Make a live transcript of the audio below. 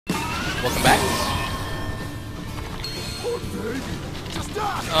Welcome back.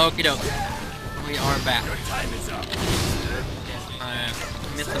 Okie doke. We are back. I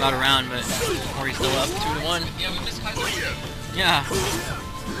missed about a round, but Ori's still up 2-1. Yeah, we missed Kaiser. Yeah.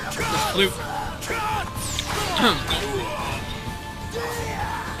 The fluke.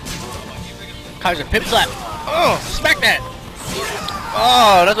 Kaiser pip slap. Oh, smack that.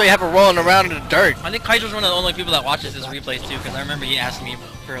 Oh, that's why you have her rolling around in the dirt. I think Kaiser's one of the only people that watches his replays too, because I remember he asked me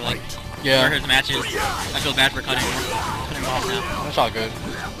for like for his matches. I feel bad for cutting him off now. That's all good.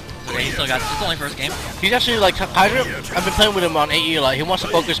 Okay, he still got. It's only first game. He's actually like Kaiser. I've been playing with him on AE a lot. He wants to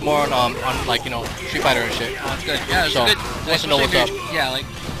focus more on like, you know, Street Fighter and shit. Oh, that's good. Yeah, it's so, good. He wants to know what's up. Yeah, like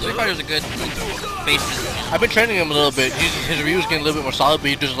Street Fighter's a good basis. I've been training him a little bit. His reviews getting a little bit more solid, but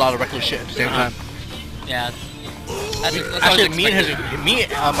he does a lot of reckless shit at the same time. Yeah. That's actually, my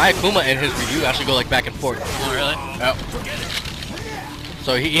Akuma and his review actually go like back and forth. Oh, really? Yep.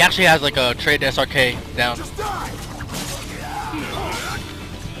 So he actually has like a trade SRK down.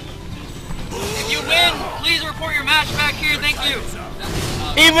 If you win, please report your match back here. Thank you.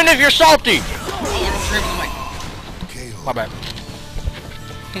 Even if you're salty. Oh, my bad.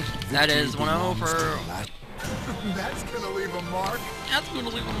 That is 1-0 for. That's gonna leave a mark. That's gonna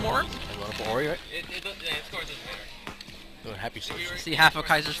leave a mark. For Ori, right? It scores doesn't matter. Doing happy social. See half of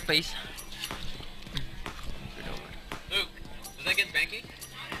Kaiser's face. Luke, does that get Banky?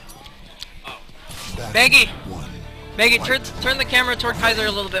 Oh. Banky! Banky, turn the camera toward Kaiser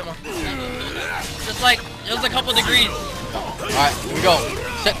a little bit more. Just like, just a couple degrees. Alright, here we go.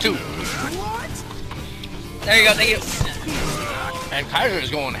 Set 2. There you go, thank you. And Kaiser is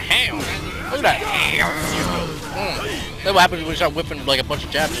going ham. Look at that. That's what happens when you start whipping like a bunch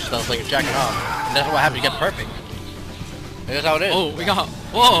of jabs and stuff, like you're jacking off. And that's what happens, you get perfect. And that's how it is. Oh, we got,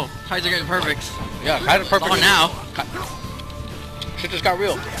 whoa, Kaiser getting perfect. Yeah, Kaiser perfect. On now. Shit just got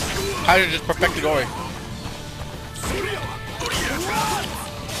real. Kaiser just perfected Ori.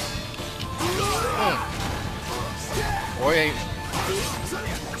 Ori ain't.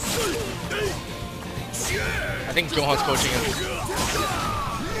 I think Johan's coaching him.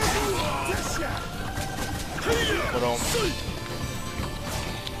 But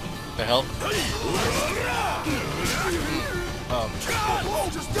the hell?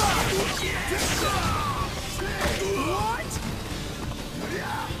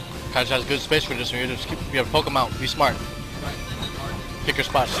 Kaiser has good space for this one. You just poke him out. Be smart. Pick your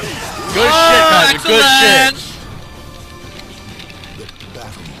spots. Good shit, Kaiser. Good shit.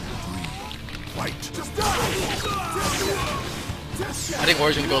 I think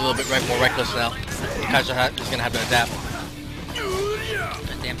Ori's gonna go a little bit more reckless now. Kaiser is gonna have to adapt.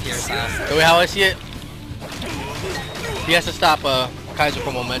 Damn tier style. The way how I see it, he has to stop Kaiser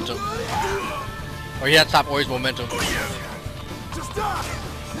from momentum, or he has to stop Ori's momentum.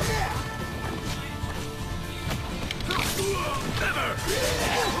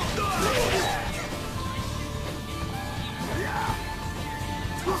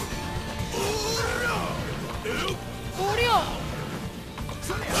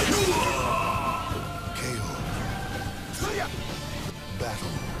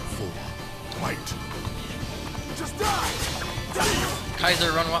 Battle for white.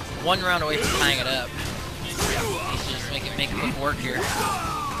 Kaiser one round away from tying it up. He's just make it quick work here.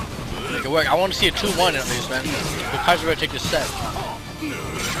 Make it work. I want to see a 2-1 at least, man. But Kaiser better take this set.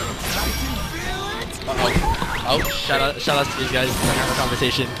 Oh, shout out to these guys for having a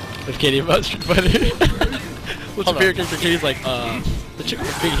conversation with Katie about Street Fighter. What's your favorite character? Katie's like, the chick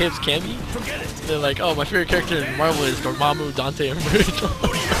with big hips, Cammy. They're like, oh, my favorite character in Marvel is Dormammu, Dante, and Virgil.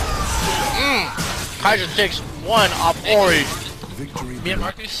 Kaiser takes 1 off Ori. Me and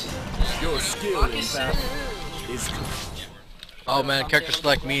Marcus. Your skill is Oh man, character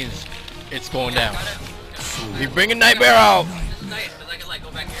select means it's going down. We bringing Nightmare out. This is nice because I can like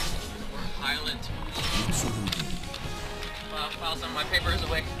go back here. Island. File some of my papers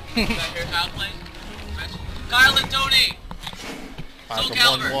away. Back here, Kyle playing. Kyle and Tony. Soul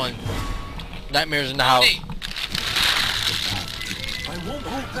Calibur. 1-1. Nightmare's in the house.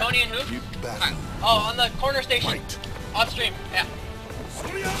 Tony and who? Kyle. Oh, on the corner station. Off stream. Yeah.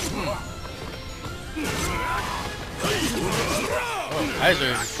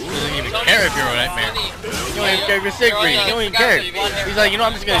 Kaiser doesn't even care if you're a Nightmare. You don't even care if you're Siegfried. You don't even care. He's like, you know,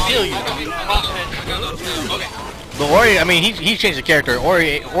 I'm just gonna steal you. But Ori, I mean, he changed the character.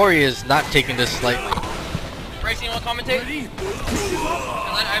 Ori is not taking this lightly. Bryce, you want to commentate?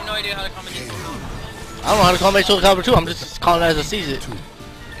 I have no idea how to commentate. I don't know how to commentate Soul Calibur 2. I'm just calling it as I sees it.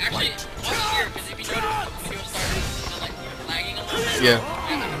 Actually, watch here, because if you notice the video started, like, lagging a little bit. Yeah.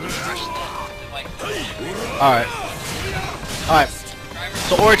 Alright. Alright.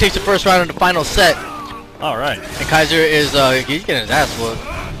 So Ori takes the first round in the final set. Alright. And Kaiser is, he's getting his ass whooped.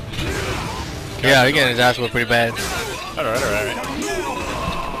 Yeah, he's getting his ass whooped pretty bad. Alright.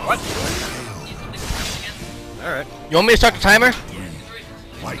 What? Alright. You want me to start the timer?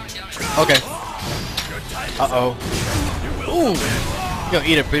 Okay. Uh-oh. Ooh. You're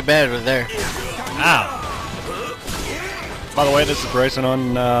gonna eat it pretty bad over there. Ow. By the way, this is Bryson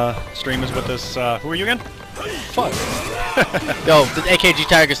on stream is with us. Who are you again? Fuck. Yo, this AKG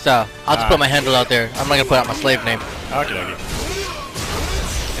Tiger style. I'll just put my handle out there. I'm not gonna put out my slave name. Okay. And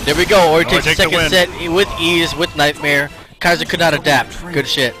there we go. Ori takes the takes the second set with ease, with Nightmare. Kaiser could not adapt. Good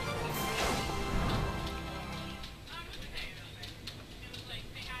shit.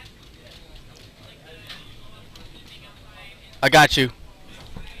 I got you.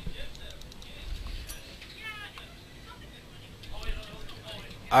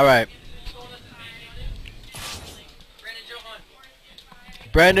 Alright.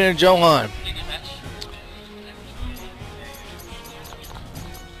 Brandon and Johan.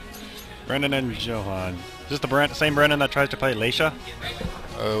 Brandon and Johan. Is this the same Brandon that tries to play Leisha?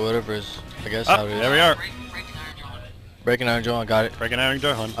 Whatever is, I guess Oh, how it is. there we are. Breaking Iron Johan, got it. Breaking Iron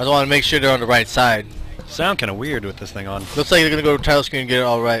Johan. I just want to make sure they're on the right side. Sound kind of weird with this thing on. Looks like they're gonna go to title screen and get it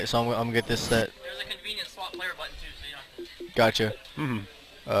all right, so I'm gonna get this set. There's a convenient swap player button too, so you don't have to.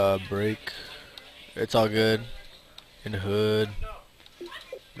 Gotcha. Break. It's all good. In the hood.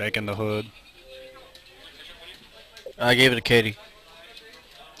 Breaking the hood. I gave it to Katie.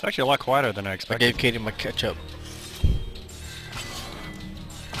 It's actually a lot quieter than I I expected. gave Katie my ketchup.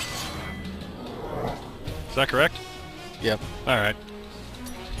 Is that correct? Yep. Alright.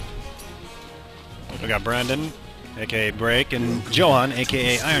 We got Brandon, aka Break, and Johan,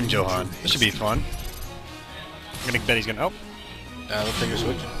 aka Iron Johan. This should be fun. I'm gonna bet he's gonna. Oh, Looks like you're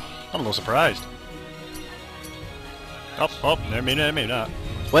switching. I'm a little surprised. Oh, maybe not.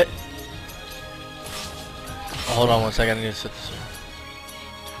 What? Oh, hold on one second, I need to set this up.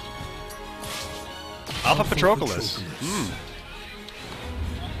 Alpha Patroclus.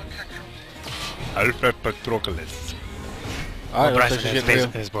 Alpha Patroclus. Alright, looks like she's getting real.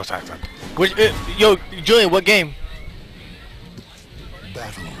 his boss accent. Which, yo, Julian, what game?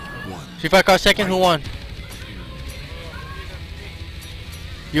 Battle 1. Street Fighter Car second? Who won?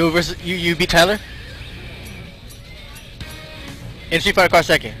 You versus you beat Tyler? In Street Fighter Car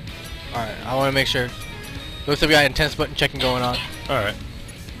second. Alright, I want to make sure. Looks like we got intense button checking going on. Alright.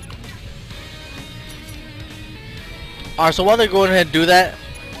 Alright, so while they're going ahead and do that,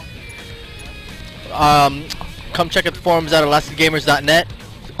 come check out the forums at alaskagamers.net.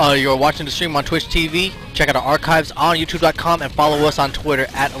 You're watching the stream on Twitch TV. Check out our archives on youtube.com and follow us on Twitter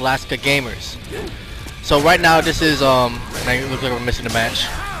at Alaska Gamers. So right now this is and it looks like we're missing a match.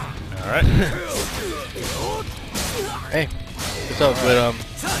 Alright. Hey, what's up? But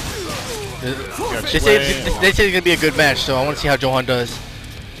they say it's gonna be a good match, so I want to see how Johan does.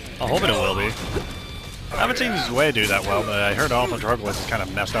 I'm hoping it will be. I haven't seen his way do that well, but I heard Alpha Patroclus is kind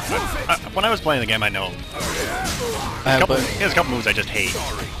of messed up. But when I was playing the game, I know. He has a couple moves I just hate.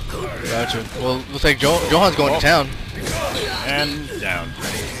 Gotcha. Well, looks like Johan's going to town. And down.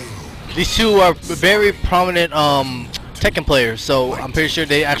 These two are very prominent Tekken players, so I'm pretty sure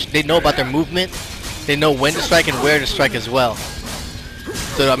they know about their movement. They know when to strike and where to strike as well.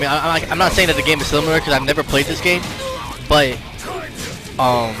 So I mean, I'm not saying that the game is similar because I've never played this game, but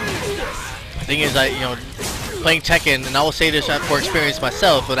the thing is, playing Tekken, and I will say this for experience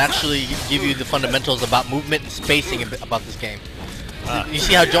myself, would actually give you the fundamentals about movement and spacing about this game. You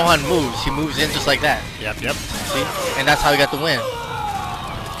see how Johan moves? He moves in just like that. Yep. See? And that's how he got the win.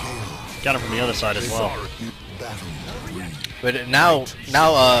 Got him from the other side as well. But now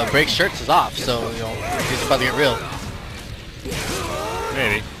Break's shirts is off, so he's about to get real.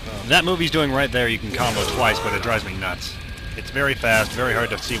 Maybe. That move he's doing right there, you can combo twice, but it drives me nuts. It's very fast, very hard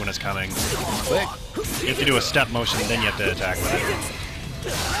to see when it's coming. Quick. You have to do a step motion, then you have to attack with it. The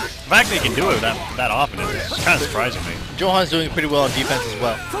fact that he can do it that often is kind of surprising me. Johan's doing pretty well on defense as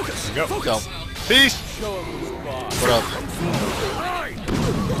well. Go. So, peace! what up?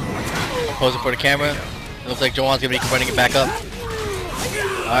 Posing for the camera. It looks like Johan's going to be running it back up.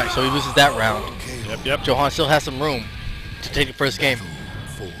 Alright, so he loses that round. Yep. Johan still has some room to take the first game.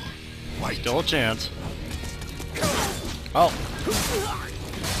 Still a chance. Oh.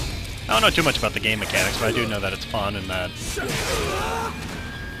 I don't know too much about the game mechanics, but I do know that it's fun and that...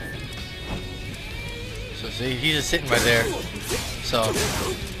 So see, he's just sitting right there. So,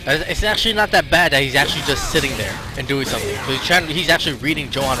 it's actually not that bad that he's actually just sitting there and doing something. So he's actually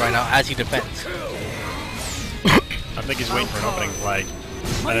reading Johan right now as he defends. I think he's waiting for an opening flag.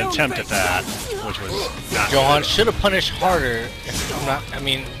 an attempt at that, which was not Johan should have punished harder. I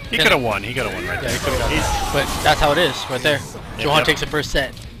mean, he could have won. He could have won right yeah, there. he could have. But that's how it is, right there. Johan takes the first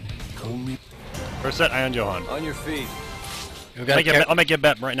set. First set, I on Johan. On your feet. I'll make you a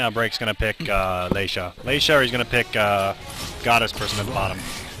bet right now. Break's gonna pick Leisha. Leisha, or he's gonna pick Goddess person at the bottom.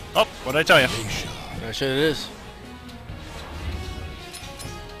 Oh, what did I tell you? That shit it is.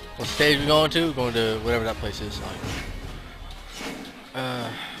 What stage we going to? Going to whatever that place is.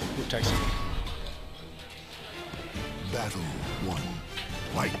 Who texted me? Battle 1.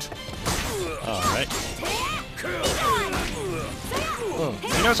 Fight. Alright.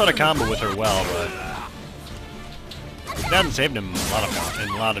 He knows how to combo with her well, but that hasn't saved him in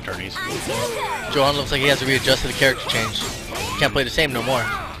a lot of tourneys. Johan looks like he has to readjust to the character change. He can't play the same no more.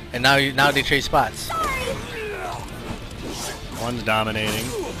 And now they trade spots. One's dominating.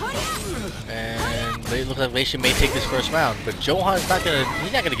 And they look like Leisha may take this first round, but Johan's he's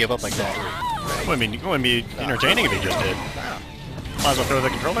not gonna give up like that. It wouldn't be entertaining if he just did. Might as well throw the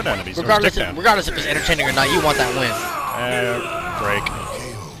controller down if he's Regardless if it's entertaining or not, you want that win. Break.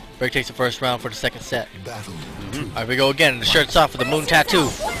 Break takes the first round for the second set. Alright, we go again. The shirt's off with the moon tattoo.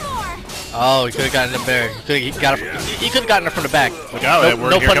 Oh, he could have gotten him there. He could have gotten it from the back. Look out!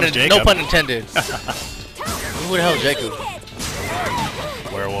 No pun intended. Who the hell is Jacob?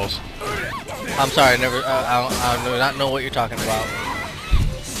 Werewolves. I'm sorry, I do not know what you're talking about.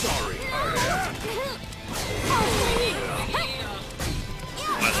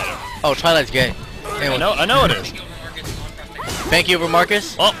 Oh, Twilight's gay. Anyway. I know it is. Thank you,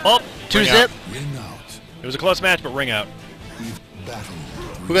 Marcus. Oh, 2-zip. It was a close match, but ring out.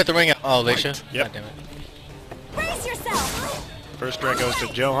 Who got the ring out? Oh, Leisha. Yep. God damn it. Brace yourself. First strike goes to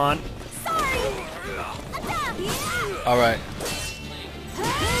Johan. All right.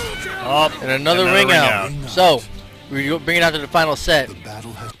 Oh, and another ring out. So, we bring it out to the final set. Look out,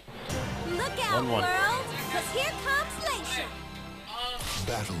 1-1. world, 'cause here comes Leisha.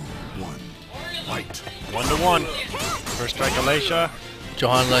 Battle 1. Fight. 1-1. First strike to Leisha.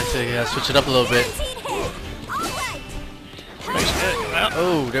 Johan likes to switch it up a little bit.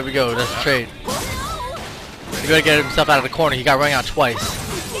 Oh, there we go. That's a trade. He gotta get himself out of the corner. He got rung out twice.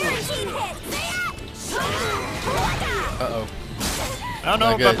 Uh-oh. I don't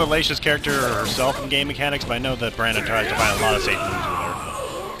know about the Leisha's character or herself in game mechanics, but I know that Brandon tries to find a lot of safe moves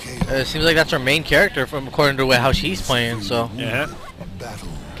with her. It seems like that's her main character, from according to how she's playing. So yeah,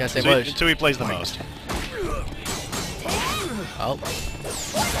 can't say much. It's who he plays the most. Oh.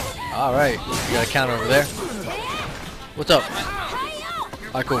 All right. You got a counter over there. What's up?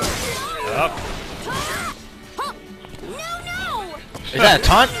 Alright, cool. Up. Is that a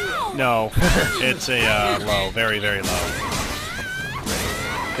taunt? No, it's a low, very, very low.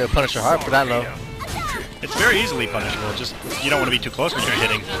 Could punish her hard for that low. It's very easily punishable. Just you don't want to be too close when you're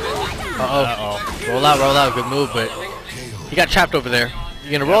hitting. Uh-oh. Roll out. Good move, but he got trapped over there.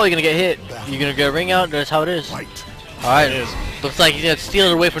 You're gonna roll, you're gonna get hit. You're gonna get a ring out. That's how it is. Alright. Looks like he's gonna steal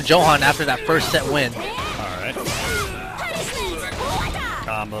it away from Johan after that first set win. Alright.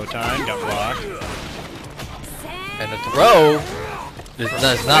 Combo time, got blocked. And the throw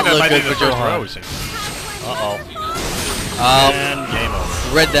does not look good for Johan. Uh-oh. And game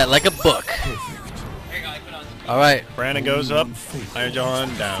over. Read that like a book. Alright. Brandon goes up, Iron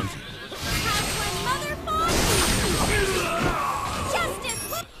Johan down.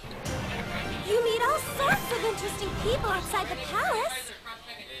 You meet all sorts of interesting people outside the palace.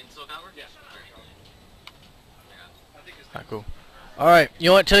 Alright, cool. Alright, you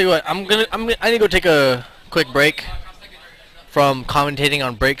know what? Tell you what, I need to go take a quick break from commentating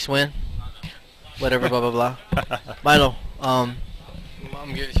on Break's win. Whatever, blah blah blah. Milo, I'm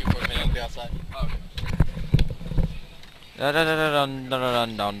giving you for a minute. I'll be outside. How's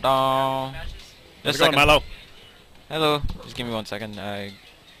it going, Milo? Hello. Just give me 1 second.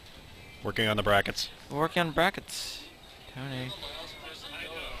 Working on the brackets. Working on brackets. Tony.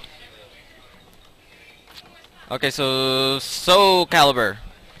 Okay, so Caliber.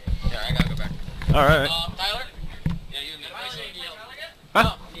 Yeah, I gotta go back. All right. Tyler? Yeah, you need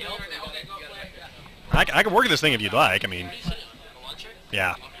Huh? I can work this thing if you'd like. I mean,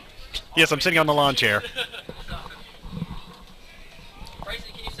 yeah. Yes, I'm sitting on the lawn chair.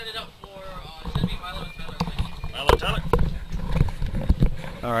 Bryson, can you set it up for send me Milo and Tyler, please? Milo and Tyler.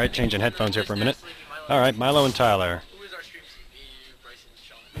 All right, changing headphones here for a minute. All right, Milo and Tyler. Who is our stream seat? Me, you, Bryson,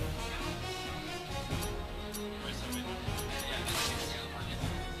 Sean.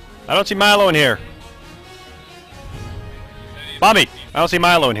 I don't see Milo in here. Bobby, I don't see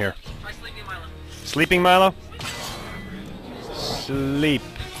Milo in here. Try sleeping Milo. Sleeping Milo? Sleep.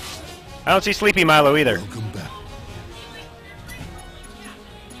 I don't see Sleepy Milo either. Welcome back.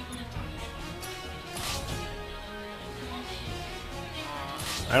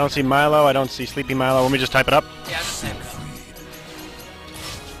 I don't see Milo. I don't see Sleepy Milo. Let me just type it up. Yeah, just type it up.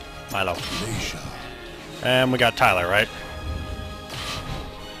 Milo. And we got Tyler, right?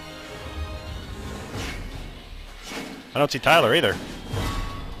 I don't see Tyler either.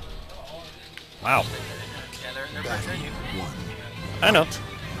 Wow. Yeah, they're better than you. I know.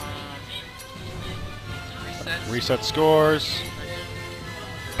 Reset. Reset scores.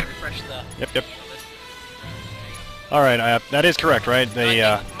 Refresh the... Yep. Alright, that is correct, right?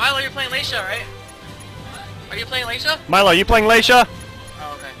 Milo, you're playing Leisha, right? Are you playing Leisha? Milo, you playing Leisha?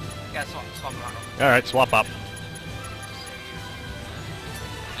 Oh, okay. Yeah, swap around. Alright, swap up.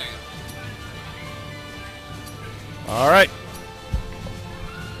 There you go. Alright.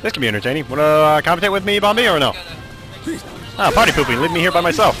 This can be entertaining. Wanna commentate with me, Bombi, or no? Ah, party pooping. Leave me here by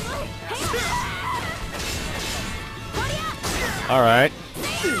myself. Alright.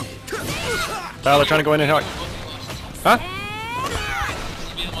 Tyler trying to go in and help. Huh?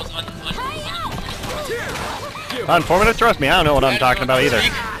 Not informative? Trust me, I don't know what I'm talking about either.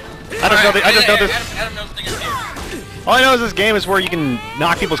 I just know this. Adam knows the thing is All I know is this game is where you can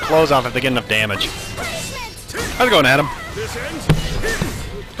knock people's clothes off if they get enough damage. How's it going, Adam? It's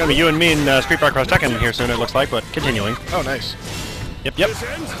gonna be you and me in Street Fighter Cross Tekken here soon, it looks like, but continuing. Oh, nice. Yep.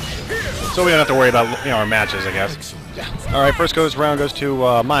 So we don't have to worry about our matches, I guess. Yeah. All right, first round goes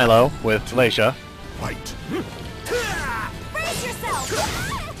to Milo with Leisha. Fight. Brace yourself.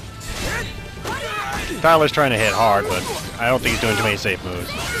 Tyler's trying to hit hard, but I don't think he's doing too many safe moves.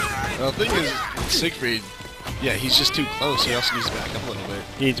 Well, the thing is, Siegfried, yeah, he's just too close. He also needs to back up a little bit.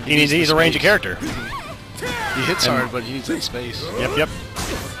 He's a rangy character. He hits hard, but he needs that space. Yep.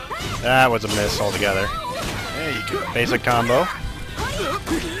 That was a miss altogether. There you go. Basic combo.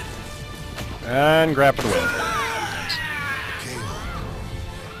 And grab for the win.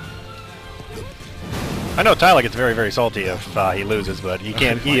 I know Tyler gets very, very salty if he loses, but he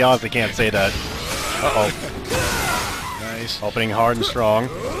can't. He honestly can't say that. Nice. Opening hard and strong.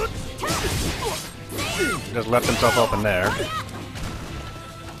 Just left himself open there.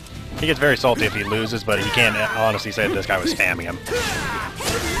 He gets very salty if he loses, but he can't honestly say that this guy was spamming him.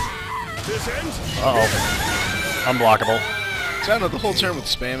 Unblockable. So I don't know, the whole term with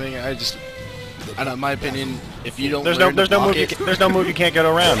spamming, I don't know, in my opinion, if you don't There's no move you can't get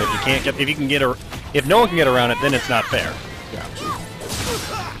around. If no one can get around it, then it's not fair. Yeah.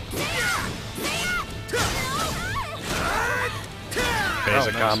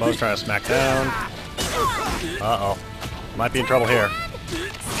 Basic nice. combos, trying to smack down. Might be in trouble here.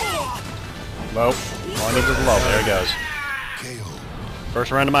 Low. All I need is low. There he goes.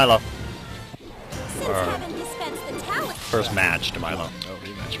 First round to Milo. First match to Milo. Oh,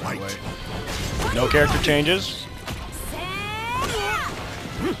 rematch right away. No character changes.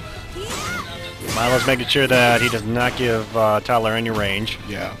 Milo's making sure that he does not give Tyler any range.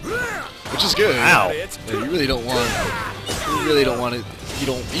 Yeah. Which is good. Ow. Yeah, you really don't want it.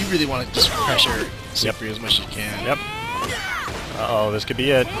 You really want to just pressure Siegfried as much as you can. Yep. This could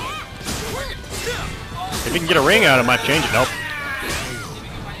be it. If he can get a ring out, it might change it. Nope.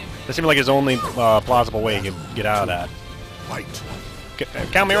 That seemed like his only plausible way to get out of that.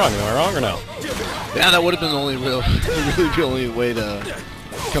 Count me wrong. Am I wrong or no? Yeah, that would have been the only the only way to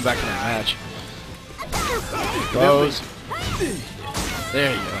come back from the match. Goes.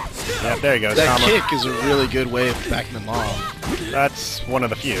 There you go. Yeah, there you go. That kick is a really good way of backing them off. That's one of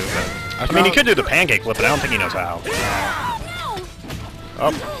the few. I mean, he could do the pancake flip, but I don't think he knows how.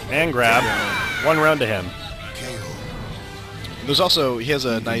 Up and grab. One round to him. There's also, he has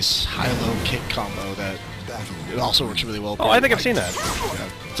a nice high-low kick combo that it also works really well. Oh, I think I've seen that. Yeah.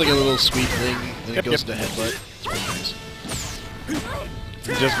 It's like a little sweep thing, then it goes to headbutt. It's pretty nice.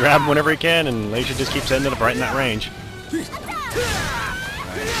 You just grab him whenever he can, and Leisha just keeps ending up right in that range.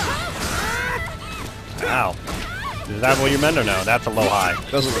 Ow. Is that what you meant or no? That's a low high.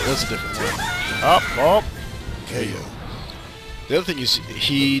 That's a different one. Oh. There you go. The other thing is,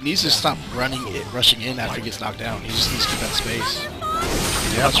 he needs to stop rushing in after he gets knocked down. He just needs to keep that space.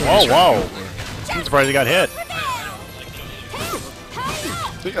 Yep. Whoa. I'm surprised he got hit. I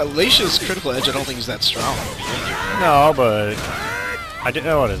think Leisha's critical edge, I don't think is that strong. No, but I didn't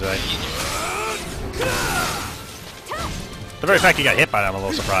know what is it. The very fact he got hit by that, I'm a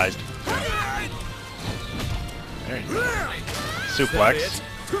little surprised. There you go. Suplex.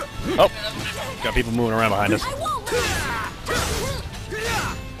 Oh, got people moving around behind us.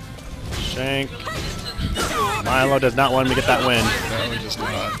 Shank. Milo does not want him to get that win. No, he does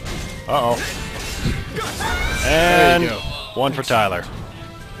not. And There you go. one for Tyler.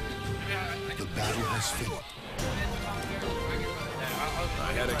 The battle has finished.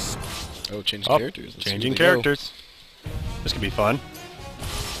 Oh, changing characters. Let's see Changing where they go. characters. This could be fun.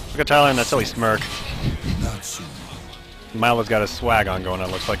 Look at Tyler and that silly smirk. Natsu. Milo's got his swag on going on,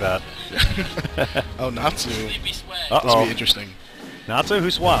 looks like that. Oh, Natsu. This will Uh-oh. be interesting. Natsu,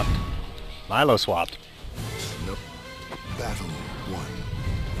 who swapped? Milo swapped. Nope. Battle 1.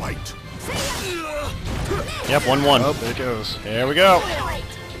 Fight. Yep, 1-1. Oh, there it goes. There we go.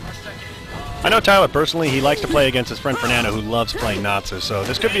 I know Tyler personally, he likes to play against his friend Fernando, who loves playing Natsu, so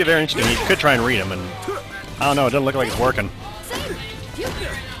this could be very interesting. He could try and read him, and I don't know, it doesn't look like it's working.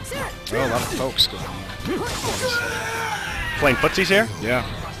 Oh, a lot of folks going on. Playing footsies here? Yeah.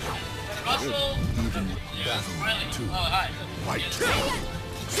 Even battle 2. Fight.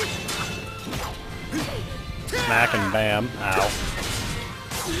 Smack and bam. Ow.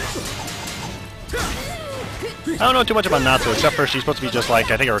 I don't know too much about Natsu, except for she's supposed to be just like,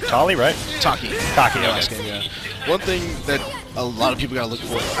 I think, a Tali, right? Taki. Taki, Yeah, okay. last game, yeah. One thing that a lot of people gotta look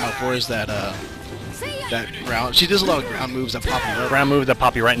out for is that that ground. She does a lot of ground moves that pop you up. Ground move that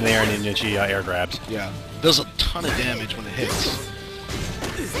pop you right in the air, and then she air grabs. Yeah. Does a ton of damage when it hits.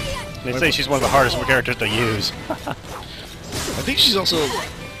 They say she's one of the hardest characters to use. I think she's also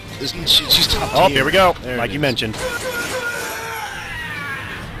isn't she? She's top Oh, tier. here we go. There Like it you is. mentioned.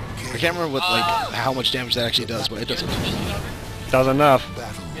 I can't remember what how much damage that actually does, but it does. Does enough.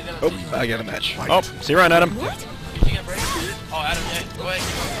 Battle. Oh, I got a match. Oh, see you around, Adam. Oh, Adam, yeah, go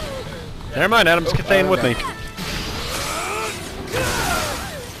ahead. Never mind, Adam's staying with me.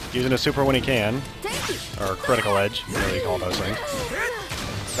 Using a super when he can. Or critical edge, whatever you call those things.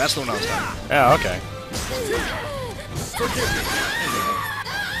 That's the one I was talking. Yeah, okay.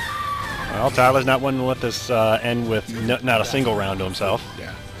 Well, Tyler's not one to let this end with not a single round to himself.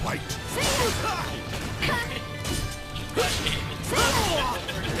 Yeah. Fight.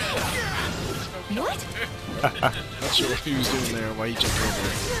 What? Not sure what he was doing there. Why he jumped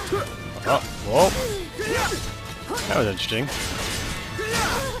over. Oh, whoa. That was interesting.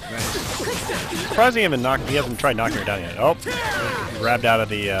 Surprised he hasn't tried knocking her down yet. Oh, grabbed out of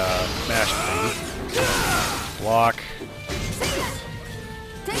the mash thing. Block.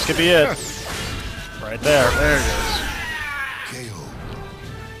 This could be it. Right there. There it goes. KO.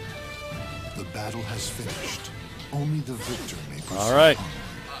 The battle has finished. Only the victor may proceed. All right.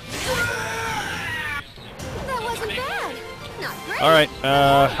 That wasn't bad. Not great. All right.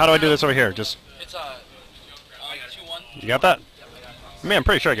 How do I do this over here? Just It's 2-1. you got that? I mean, I'm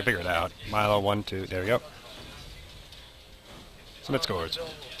pretty sure I can figure it out. Milo 1, 2. There we go. Submit scores.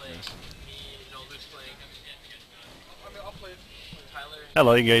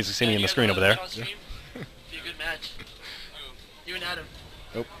 Hello, you guys can see me in the screen over there. Be a good match. You and Adam.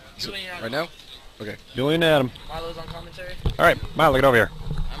 Oh, so right now? Okay. Julian and Adam. Milo's on commentary. All right, Milo, get over here.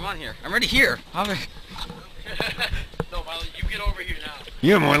 I'm on here. I'm already here. No, Milo, you get over here now.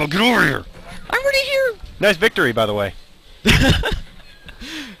 Yeah, Milo, get over here. I'm already here. Nice victory, by the way.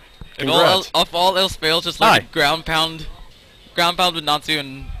 If all else fails, just like Hi. ground pound with Natsu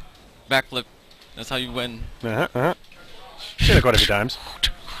and backflip. That's how you win. Seen it quite a few times.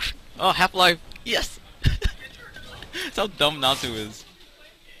 Oh, Half-Life. Yes. That's how dumb Natsu is.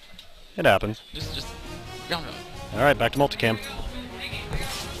 It happens. Just ground pound. All right, back to multicam.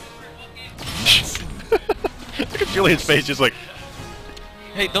 Look at Julian's face, just like,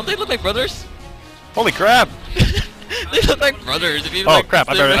 Hey, don't they look like brothers? holy crap! They look like brothers. If you Oh like, crap!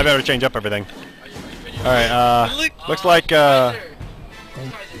 I better change up everything. All right. Looks like Battle.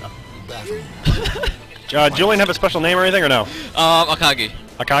 Julian have a special name or anything or no? Akagi.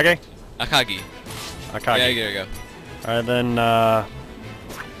 Akage. Akagi. Akage. Yeah, there you go. All right then.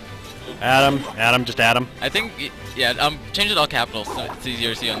 Adam. Just Adam. I think, yeah, change it all capitals so it's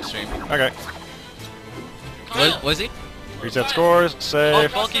easier to see on the stream. Okay. What was he? Reset scores. Oh,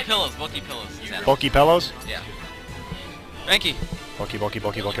 Save. bulky pillows. Yeah. Bulky pillows. Yeah. Frankie. Bulky.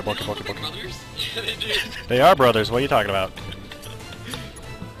 Brothers? Yeah, they do. They are brothers. What are you talking about?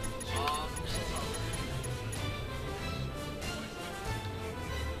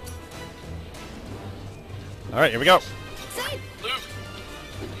 All right, here we go. Luke,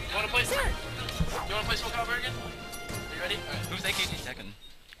 you wanna play? You wanna play Soul Calibur again? Are you ready? Alright. Who's AKG second?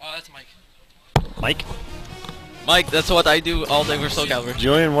 Oh, that's Mike. Mike. Mike, that's what I do all day for Soul Calibur.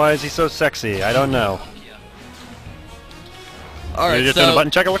 Julian, why is he so sexy? I don't know. Alright, You just doing a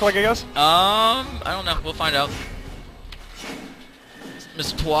button check, it look like, I guess? I don't know. We'll find out.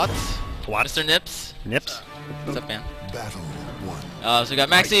 Mr. Twat. Twat. Mr. Nips. Nips. What's up, man? Battle 1. So we got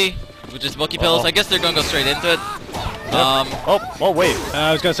Maxi, which is bulky pills. I guess they're gonna go straight into it. Oh, wait.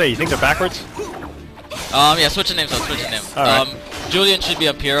 I was gonna say, you think they're backwards? Yeah, switch the names. Alright. Julian should be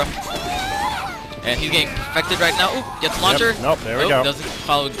up here. And he's getting perfected right now. Ooh, gets launcher. Nope, there we go. Doesn't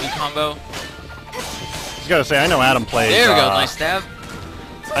follow the combo. I was gonna say, I know Adam plays. There we go, nice stab.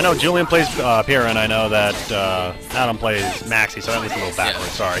 I know Julian plays Pierre, and I know that Adam plays Maxi, so that was a little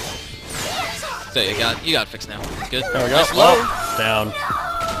backwards. Sorry. So you got it fixed now. Good. There we go. Nice low. Down.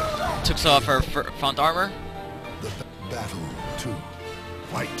 Took off her front armor. The battle 2.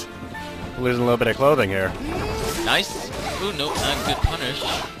 Fight. Losing a little bit of clothing here. Nice. Ooh, no, not good punish.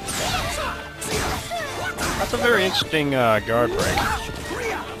 That's a very interesting guard break.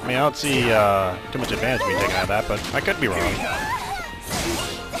 I mean, I don't see too much advantage being taken out of that, but I could be wrong.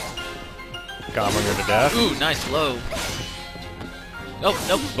 Gobbling her to death. Ooh, nice low. Nope,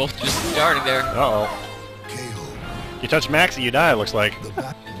 nope, both just guarding there. Uh-oh. You touch Maxi, you die, it looks like.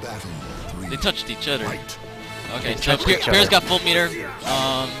 They touched each other. Okay, so touched each Pierre's other. got full meter.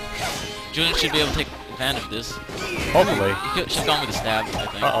 Julian should be able to take advantage of this. Hopefully. He should have gone with a stab, I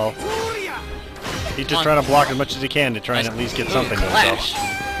think. Uh-oh. He's just trying to block as much as he can to try and at least get something to himself. Clash.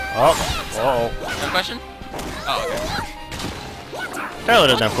 Oh, uh-oh. No question? Oh, okay. Tyler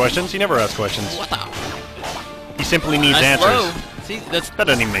doesn't have questions. He never asks questions. What the? He simply needs Nice answers. low. See, that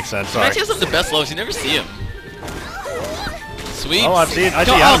doesn't even make sense. Sorry. Maxi has some of the best lows. You never see him. Sweet. Oh, I see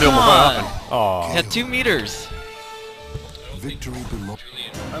Adam do him before often. Oh. He had 2 meters. Victory below.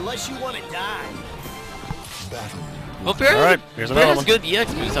 Unless you want to die. Battle. Well, Pierre All right, here's another has one. good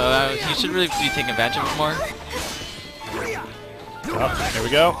EX moves, so he should really be taking advantage of it more. Oh, here we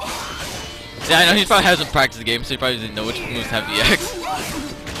go. Yeah, I know he probably hasn't practiced the game, so he probably doesn't know which moves have EX.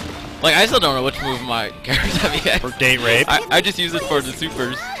 Like, I still don't know which move my characters have EX. For date rape. I just use it for the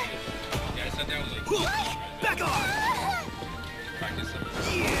supers.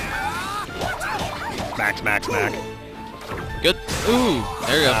 Max, max, max. Good. Ooh,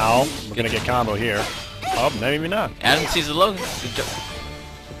 there you go. Ow. We're going to get combo here. Oh, maybe not. Adam sees the low. Good job.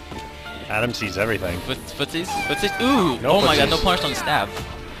 Adam sees everything. Footsies? Footsies? Ooh! No oh my god, no footsies. punish on the stab.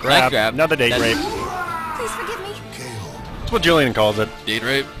 Grab. Grab. Another date rape. Please forgive me. That's what Julian calls it. Date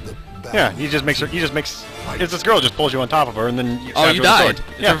rape. Yeah, he just makes her. It's this girl just pulls you on top of her and then you Oh, stab you her with a died. sword.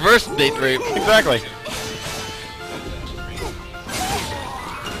 It's Yeah, reverse date rape. exactly.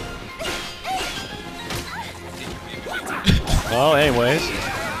 Well, anyways.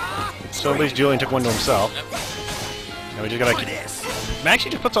 So at least Julian took one to himself. Now we just gotta keep... Maxi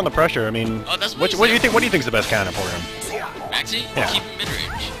just puts on the pressure. I mean, Oh, that's what do you think? What do you think's the best counter for him? Maxi, Yeah. keep him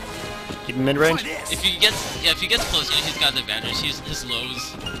mid-range. Keep him mid-range. If he gets close, he's got the advantage. His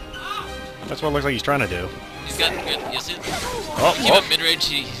lows. That's what it looks like he's trying to do. He's got good. Yes, it. Oh, Keep oh. him mid-range.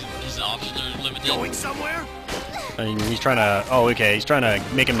 His options are limited. Going somewhere? I mean, he's trying to. Oh, okay. He's trying to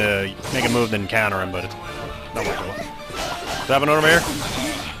make a move, then counter him, but it's not working. What's happening over here?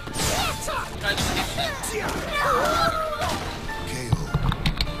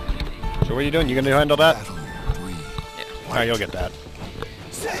 So what are you doing? You gonna handle that? All right, you'll get that.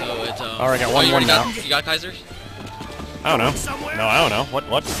 So it's. All right, got you 1-1 already now. You got Kaisers? I don't know. No, I don't know.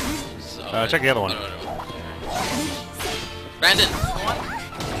 What? So, Check the other one. No. Brandon.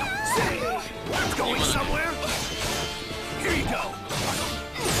 Going somewhere? Here you go.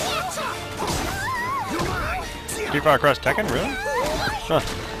 Too far across Tekken, really? Huh.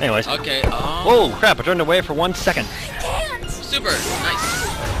 Anyways. Okay. Whoa, crap! I turned away for 1 second. Super. Nice.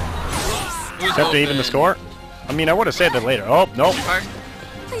 Who's Except to even the score. I mean, I would have saved it later. Oh, nope.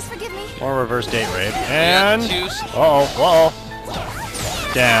 Please forgive me. More reverse date rape. And... two. Uh-oh.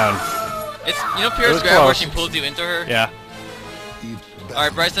 Down. It's Pierre's was grab where close. she pulls you into her. Yeah. All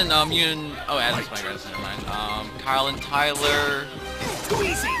right, Bryson. You and Adam's my guys. Never mind. Kyle and Tyler.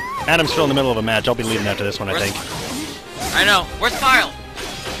 Adam's still in the middle of a match. I'll be leaving after this one, I think. I know. Where's Kyle?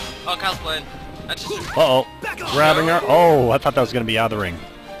 Oh, Kyle's playing. That's just Uh-oh. Grabbing her. Oh, I thought that was going to be out of the ring.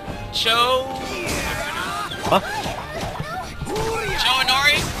 Cho. Huh? Cho and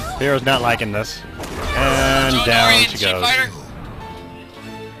Nori. Pierre's not liking this. And Cho down Nori and she Street goes. Fighter.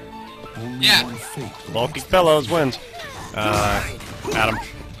 Yeah. Bulky Fellows wins. Adam.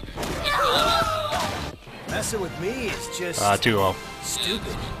 Messing with me is just 2-0.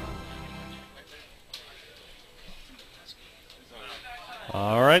 Stupid.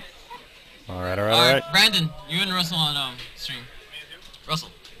 All right. All right. Brandon, you and Russell on stream. Russell.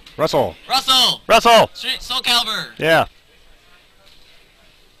 Russell! Street Soul Calibur. Yeah.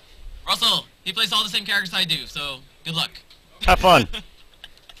 Russell. He plays all the same characters I do, so good luck. Have fun.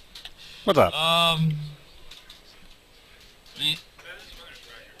 What's up?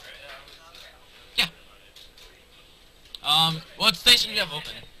 Yeah. What station do you have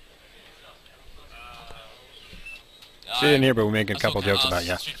open? She didn't hear, but we're making a couple jokes about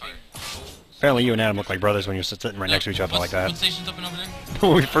you. Street Fighter. Apparently you and Adam look like brothers when you're sitting right next to each other like What that. station's open over there?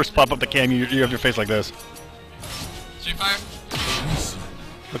 When we first pop up the cam, you have your face like this. Street Fighter?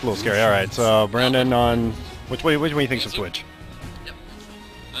 Look a little scary. All right, so Brandon on... Which way do you think's the switch? Yep.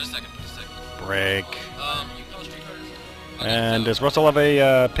 Put a second. Break. You know Street Fighter? Okay, And so- does Russell have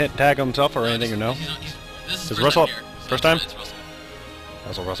a pit tag himself or anything or no? This is Is first Russell time here. So first time? It's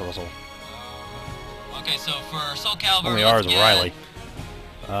Russell. Russell. Okay, so for Soul Calibur, Only let's R is get Riley.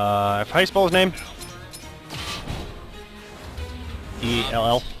 How do you spell his name?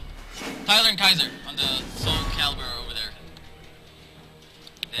 E-L-L. Tyler and Kaiser on the Soul Calibur over there.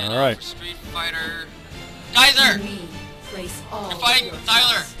 Then, Alright. For Street Fighter, Kaiser! You're fighting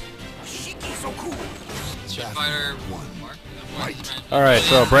Tyler! Street Fighter, Mark? Alright,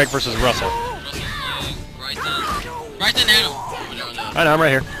 so Break versus Russell. Bryson and Adam. I know, I'm right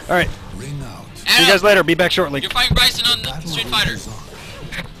here. Alright. Ring out. See you guys later. Be back shortly. You're fighting Bryson on the Street Fighter.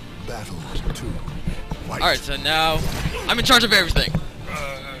 Battle 2. Fight. Alright, so now I'm in charge of everything.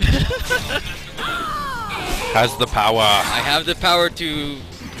 Has the power. I have the power to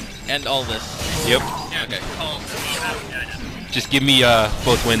end all this. Yep. Okay. Just give me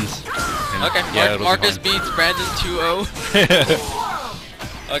both wins. And Okay, yeah, it'll be Marcus fine. beats Brandon 2-0.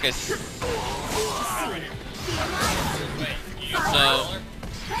 Okay. So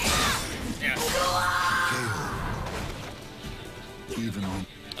Even on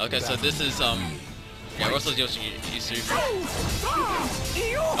okay, so this is yeah, Russell's Yoshi.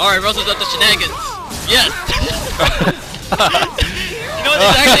 Alright, Russell's up to shenanigans. Yes! You know what,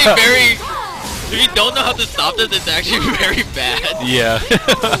 it's actually very, if you don't know how to stop this, it's actually very bad. Yeah.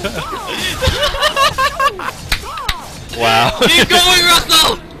 Wow. Keep going,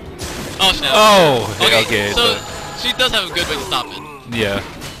 Russell! Oh snap. Oh, okay. So she does have a good way to stop it. Yeah.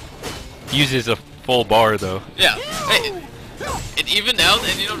 Uses a full bar though. Yeah. Hey, and even now,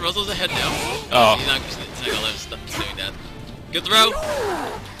 and you know Russell's ahead now. Oh. He's not gonna let him stop doing that. Good throw.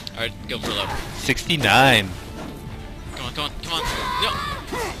 Alright, go for low. 69. Come on. No.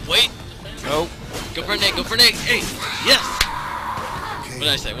 Wait. Oh. Go for a nade. Hey. Yes. What did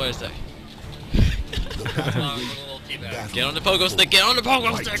I say? Get on the pogo stick.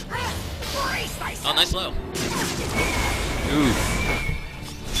 Oh, nice low. Ooh.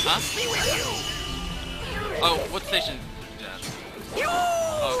 Huh? Oh, what station?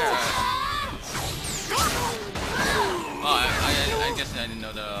 Oh, okay. Oh, I guess I didn't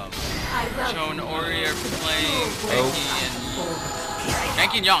know the Chon Warrior playing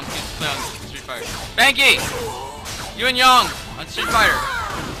Banky and Young play on Street Fighter. Banky! You and Young on Street Fighter.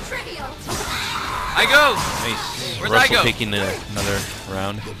 I go! Nice. Where'd Russell I go? taking another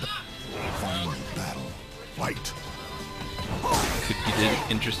round. final battle. Fight. Could be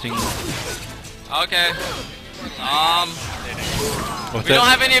interesting. Okay. What's We don't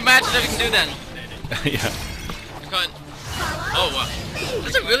have any matches that we can do then. Yeah. Oh wow.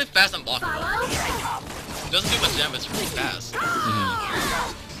 That's a really fast unblockable. It doesn't do much damage, it's really fast.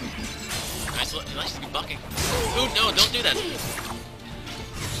 Nice, nice bucking. Ooh, no, don't do that.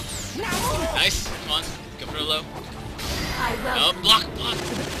 Nice, come on, go for the low. No, block.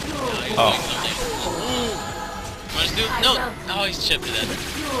 Oh. Come on, just do, no. Oh, he's chipped to that.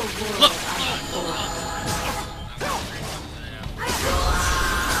 Look.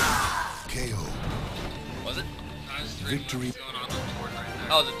 KO. Was it? Victory.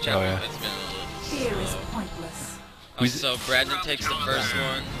 Oh, the chat. Oh, yeah. It's been a little Fear is slow. pointless. So Brandon takes the first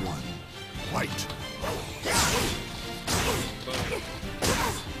one. Fight.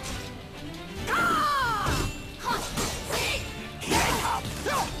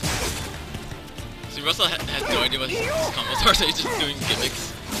 See, Russell has no idea what his combos are, so he's just doing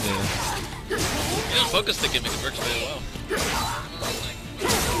gimmicks. Yeah. He doesn't focus the gimmick, it works really well.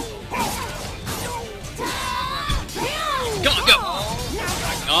 Come on, go!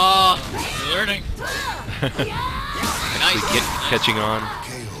 Oh, you're learning. Nice. Catching on.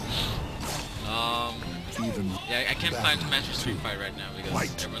 Yeah, I can't find a match for Street Fighter right now because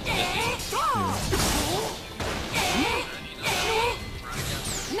everyone's busy.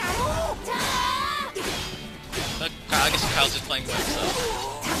 Look, I guess Kyle's just playing by himself.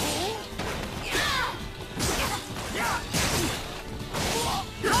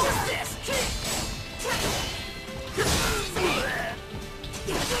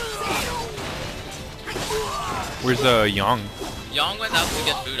 Where's Yang? Yang went out to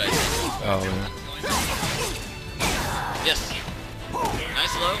get food, I think. Oh, yeah. Yes.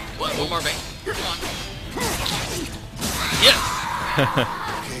 Nice low. One more bang. Come on. Yes!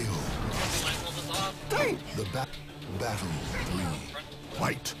 The battle 3.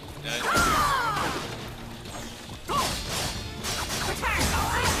 Fight.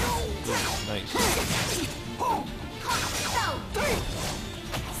 Nice.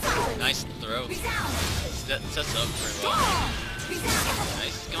 Nice throw. Sets up very well.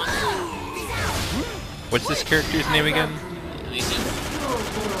 Nice. Come on. What's this character's name again? Elysium.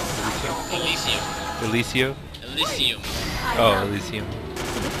 Elysium. Elysium? Elysium. Oh, Elysium.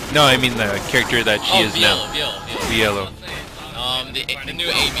 No, I mean the character that she is now. Bielo. The new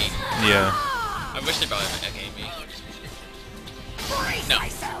Amy. Yeah. I wish they brought back Amy. No.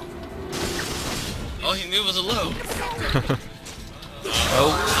 Oh, he knew it was a low.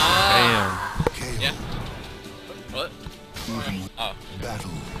 Oh, damn. Yeah. What? Oh. Battle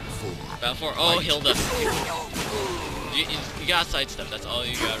 4. Battle 4. Oh, Hilda. You gotta sidestep. That's all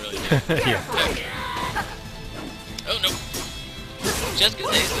you gotta really do. Yeah. Oh no. She has good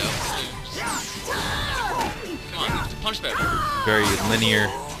days though. Come on, punch better. Very linear.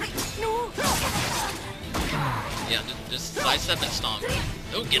 Yeah, just sidestep and stomp.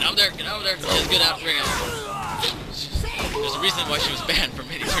 Oh, get out there, get out there. She has good out ring out. There's a reason why she was banned from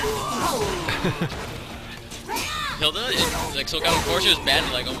many tournaments. Hilda, like so before she was banned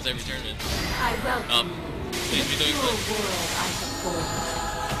in like almost every tournament. Please be doing good.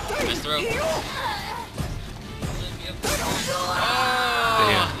 Nice throw.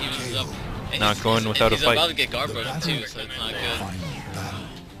 Damn. He was up. Not going without a He's fight. about to get guard broken too, so it's not good.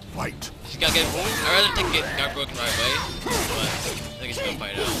 Fight. She's gotta get. I'd rather take get guard broken right away, but I think he's gonna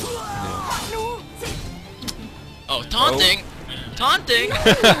fight out. Oh, taunting! Taunting!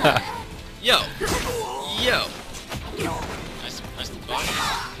 Yo! Yo! Nice body.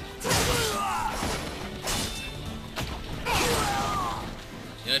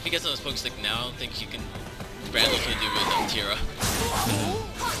 You know, if he gets on his poke stick now, I don't think he can. Brandles will do with Tira.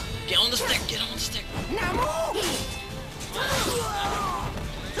 Get on the stick! Get on the stick!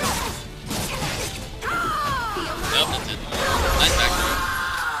 Nope, that's it. Nice back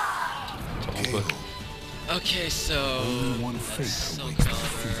throw. Okay, so that's Soul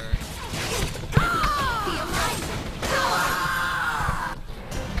Calibur.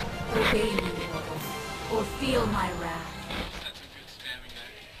 Obey me, mortal, or feel my wrath.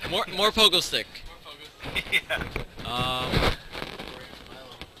 More pogo stick.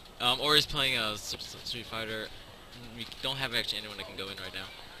 Or he's playing a Street Fighter. We don't have actually anyone that can go in right now.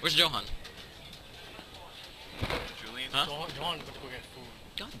 Where's Johan? Julian? Huh? Johan went to go get food.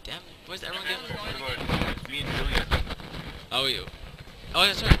 God damn it. Where's everyone getting? Me and Julian. Oh, you. Oh,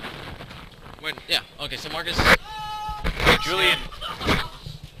 that's right. Wait, yeah. Okay, so Marcus. Julian.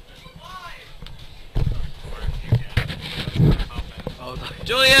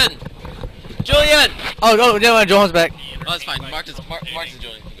 Julian! Julian! Oh, no, never mind. Johan's back. Oh, that's fine. Marcus and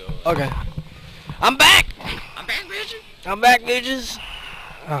Julian can go. Okay. I'm back! I'm back, bitch! I'm back, bitches!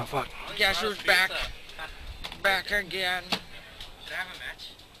 Oh, fuck. Gasher's back. Back again. Did I have a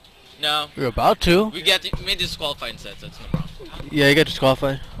match? No. We're about to. We made disqualifying sets, that's no problem. Yeah, you got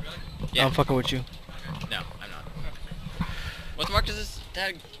disqualified. Yeah. I'm fucking with you. No, I'm not. What's Marcus's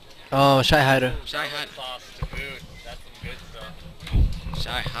tag? Oh, Shy Hider. Shy Hider.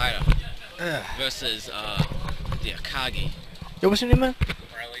 Shy Hider. Versus, the Akagi. Yo, what's your name, man?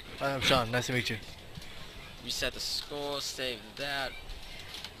 Riley. I'm Sean. Nice to meet you. Reset the score, save that.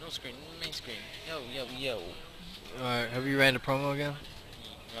 No screen, main screen. Yo. Alright, have you ran the promo again?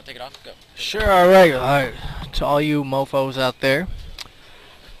 You wanna take it off? Go. Sure, alright. To all you mofos out there.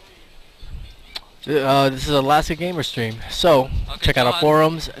 This is a Alaska Gamer stream. So, check out our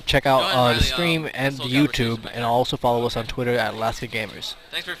forums, check out the stream and the YouTube, and also follow us on Twitter at Alaska Gamers.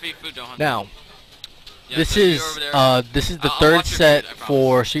 Thanks for free food, Johan. Now, yeah, this is the third set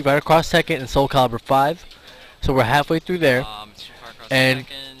for Street Fighter Cross Tekken and Soul Calibur 5. So we're halfway through there. And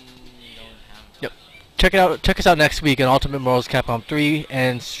yep, check us out next week in Ultimate Mortals Capcom 3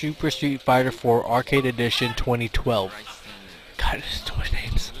 and Super Street Fighter 4 Arcade Edition 2012. God, there's too many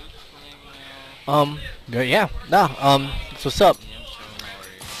names. Yeah, that's what's up.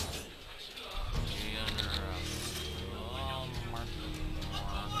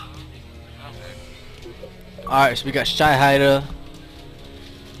 Alright, so we got Shy Haida.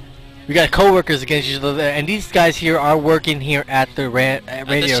 We got co-workers against each other, and these guys here are working here at the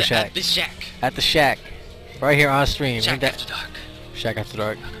Radio Shack. At the shack. At the shack. Right here on stream. Shack After Dark. Shack After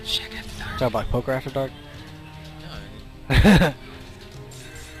Dark. Shack After Dark. Talk about Poker After Dark? No.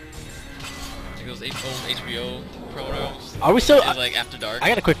 Those old HBO promos. Are we still like After Dark? I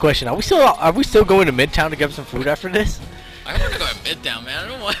got a quick question. Are we still going to Midtown to get some food after this? I want to go to Midtown, man. I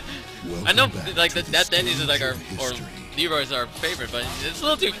don't want. I know like that Denny's is like our or Leroy's our favorite, but it's a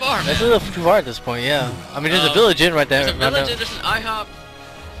little too far, man. It's a little too far at this point, yeah. I mean, there's a Village Inn right there. There's a Village Inn. There's an IHOP.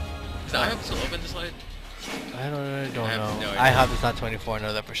 Is IHOP still open this late? I don't know. No IHOP is not 24. I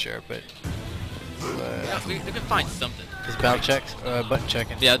know that for sure, but. Yeah, we can find something. Is button checks? Button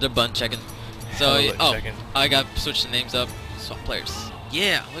checking. Yeah, they're button checking. So, checking. I got switched the names up. Swap players.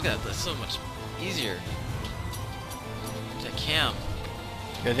 Yeah, look at that. That's so much easier. That cam.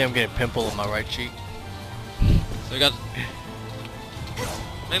 I think I'm getting a pimple on my right cheek. So we got.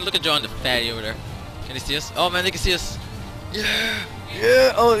 Man, look at John, the fatty over there. Can they see us? Oh man, they can see us. Yeah.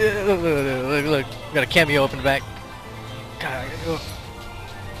 Yeah. Oh yeah. Look. We got a cameo up in the back. God.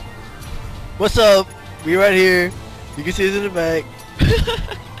 What's up? We right here. You can see us in the back.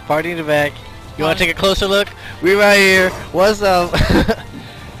 Party in the back. You want to take a closer look? We right here. What's up?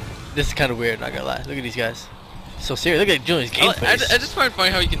 This is kind of weird. Not gonna lie. Look at these guys. So serious. Look at Julian's game face. I just find it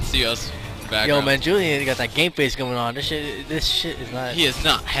funny how you can see us. Yo man, Julian got that game face going on. This shit is not. He is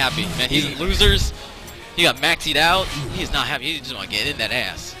not happy, man. He's losers. He got maxied out. He is not happy. He just want to get in that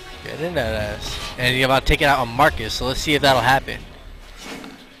ass. Get in that ass. And he's about to take it out on Marcus. So let's see if that'll happen.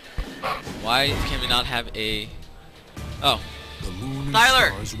 Why can we not have a? Oh. The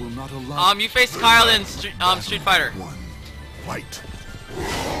Tyler. will not allow You faced Kyle in Street Fighter. one. Fight.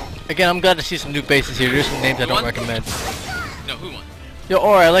 Again, I'm glad to see some new faces here. There's some names I don't recommend. No, who won? Yo,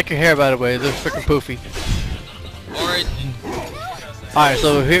 Ori, I like your hair, by the way. It looks freaking poofy. Ori. Alright,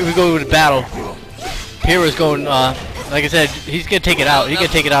 so here we go with the battle. Hero's going, like I said, he's gonna take it out. He's gonna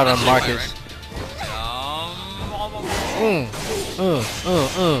take it out on Marcus.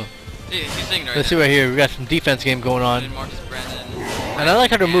 Let's see right here. We got some defense game going on. And I like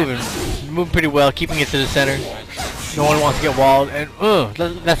how they're moving. They're moving pretty well, keeping it to the center. No one wants to get walled. And,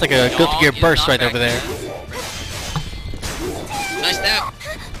 that's like a Guilty Gear burst right over there. Nice stab.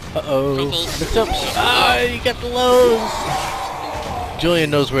 Uh-oh. Mixed up. Ah, you got the lows. Julian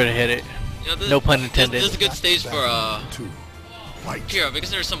knows where to hit it. You know, no pun intended. This is a good stage for Hero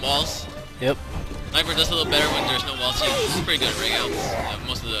because there's some walls. Yep. Sniper does a little better when there's no walls. He's pretty good at ring outs.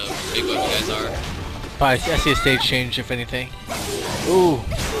 Most of the big weapon guys are. Probably, I see a stage change if anything. Ooh.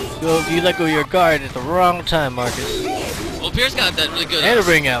 You let go of your guard at the wrong time, Marcus. Well, Pierce got that really good. And a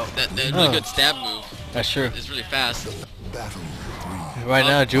ring out. That really good stab move. That's true. It's really fast. Right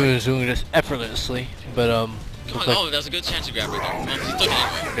now, Julian's doing this effortlessly, but Come on, that's a good chance to grab right there. Well, he took it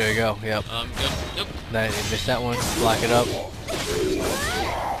anyway. There you go. Yep. Good. Nope. Nice. You missed that one. Block it up.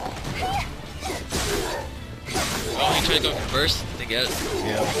 Oh, he tried to go for burst to get it.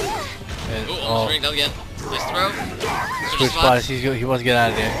 Yep. And, almost ring down again. Nice throw. Switch spots. He wants to get out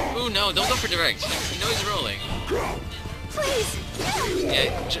of there. Ooh, no, don't go for direct. You know he's rolling.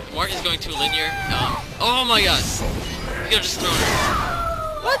 Yeah, Mark is going too linear. Oh my god. He could have just thrown her.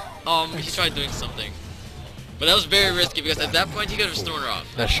 What? He tried doing something. But that was very risky because at that point he could have just thrown her off.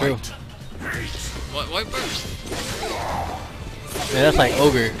 That's true. Why burst? Yeah, that's like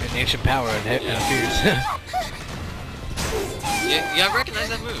Ogre in Ancient Power and Fears. Yeah, you gotta recognize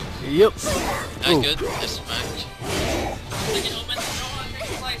that move. Yep. That's good. Nice smash.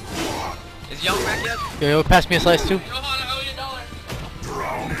 Is Young back yet? Yo, pass me a slice too.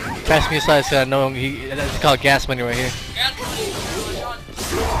 Pass me a slice, cause I know that's called gas money right here.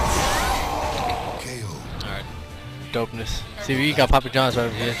 Alright. Dopeness. See, we got Papa John's right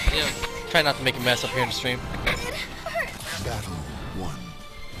over here. Yeah. Try not to make a mess up here in the stream. Battle 1.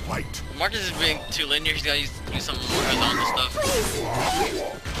 Fight. Marcus is being too linear. He's gotta use some more horizontal stuff.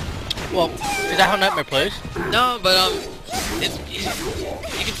 Well, is that how Nightmare plays? No, but you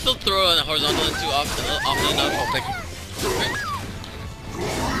can still throw on a horizontal into often enough. Oh, thank you.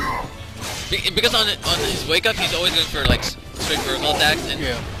 Because on his wake up, he's always going for like straight vertical attacks, and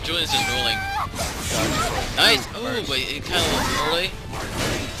Julian's just rolling. Nice. Ooh, but it kind of looks early.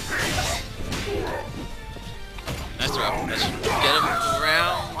 Nice throw. Let's get him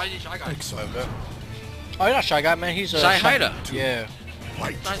around. Why did you Shy Guy? Oh, you're not Shy Guy, man. He's a Shy Haida. Yeah.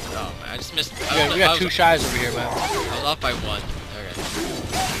 Nice. Oh, man, I just missed. We got two Shies over here, man. I was off by one. Okay.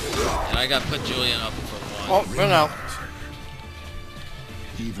 And I got put Julian up for one. Oh, run out.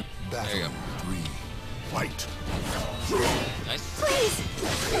 Even there you go. 3. Fight. Nice.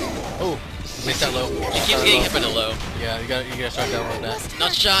 Oh, missed that low. He keeps getting hit by the low. Yeah, you gotta start down with that.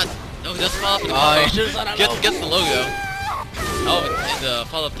 Not shot. No, he doesn't fall up. Oh, he should've gets the logo. Oh, and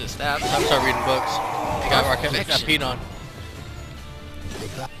follow up to the stab. Time to start reading books. He got peed on.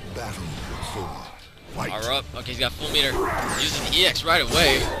 Battle 4. Fight. Are up. Okay, he's got full meter. Using the EX right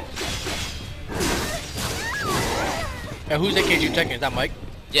away. Hey, who's AKG Tekken? Is that Mike?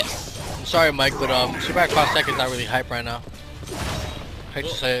 Yes. I'm sorry, Mike, but Super Cross Tekken's not really hype right now. Hate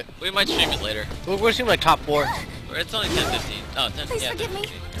to say it. We might stream it later. We're seeing like top 4. It's only 10:15. Oh, 10. Please Yeah, forgive me.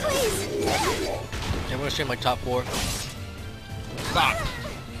 10:15. Please. Yeah, we're gonna stream like top 4. Stop.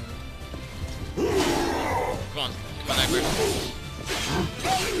 Come on, Nightmare.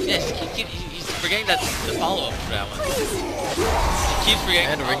 Yes, he's forgetting the follow-up for that one. He keeps forgetting.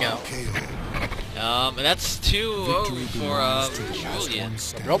 And a ring out. And that's 2-0 for Julian.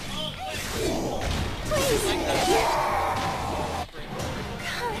 Nope.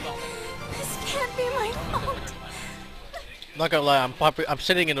 Not gonna lie, I'm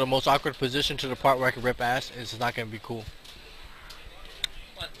sitting in the most awkward position to the part where I can rip ass. It's not gonna be cool.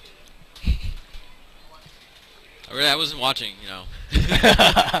 I wasn't watching, you know.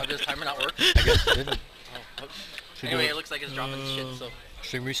 Does this timer not work? I guess it didn't. Oh, anyway, it looks like it's dropping shit, so...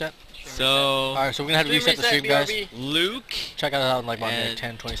 Stream reset? So... Alright, so we're gonna have to reset the stream, guys. Luke. Check it out in like about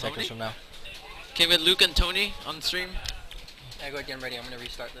 10-20 seconds from now. Okay, we had Luke and Tony on the stream. Yeah, go ahead, get them ready. I'm gonna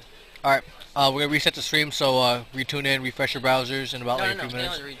restart this. Alright, we're gonna reset the stream, so retune in, refresh your browsers in about like a few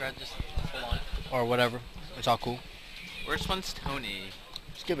minutes. Just hold on. Or whatever. It's all cool. Which one's Tony?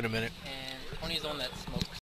 Just give it a minute. And Tony's the one that smokes.